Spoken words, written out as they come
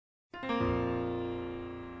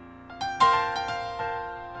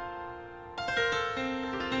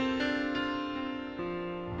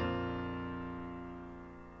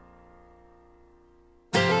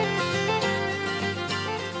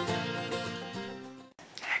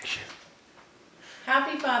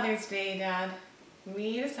Happy Father's Day, Dad.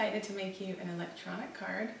 We decided to make you an electronic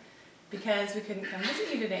card because we couldn't come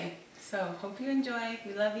visit you today. So hope you enjoy.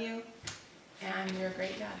 We love you and you're a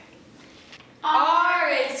great dad. R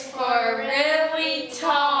is for really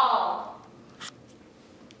tall.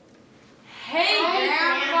 Hey,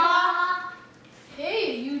 Grandpa.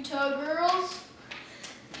 Hey, Utah girls.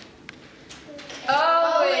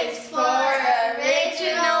 O is for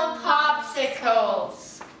original popsicles.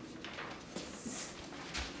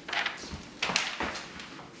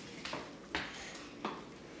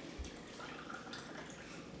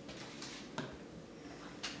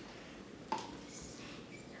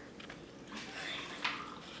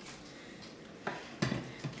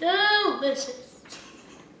 Delicious.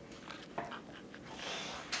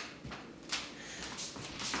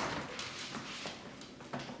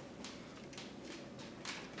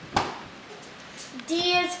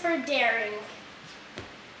 D is for daring.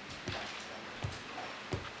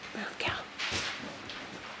 Move, Cal.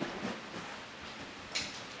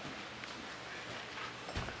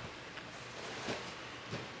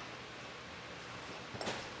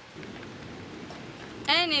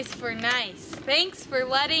 N is for nice. Thanks for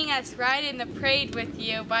letting us ride in the parade with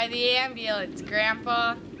you by the ambulance,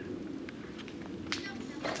 Grandpa.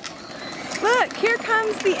 Look, here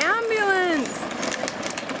comes the ambulance.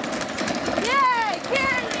 Yay,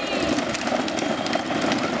 candy!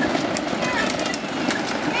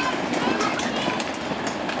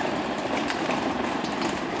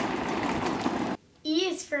 E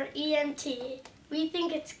is for EMT. We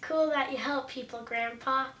think it's cool that you help people,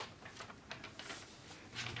 Grandpa.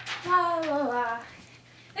 La la la.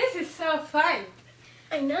 This is so fun.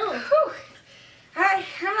 I know. Whew. I'm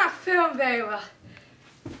not feeling very well.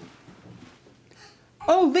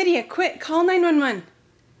 Oh, Lydia, quick, call 911.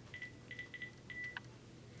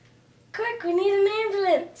 Quick, we need an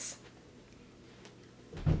ambulance.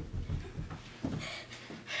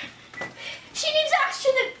 She needs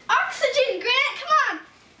oxygen, Grant. Come on,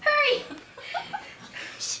 hurry.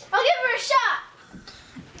 I'll give her a shot.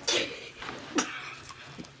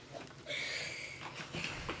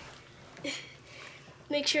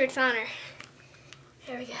 Make sure it's on her.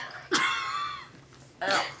 There we go.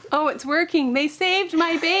 Oh, it's working. They saved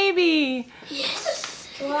my baby. Yes.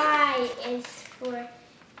 Y is for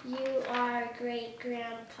you are great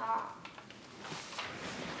grandpa.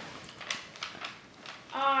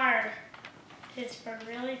 R is for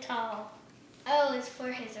really tall. O is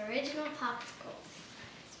for his original popsicles.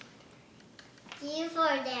 U for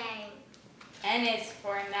daring. N is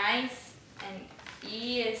for nice, and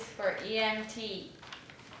E is for EMT.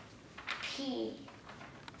 P.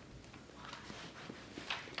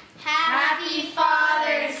 Happy Father's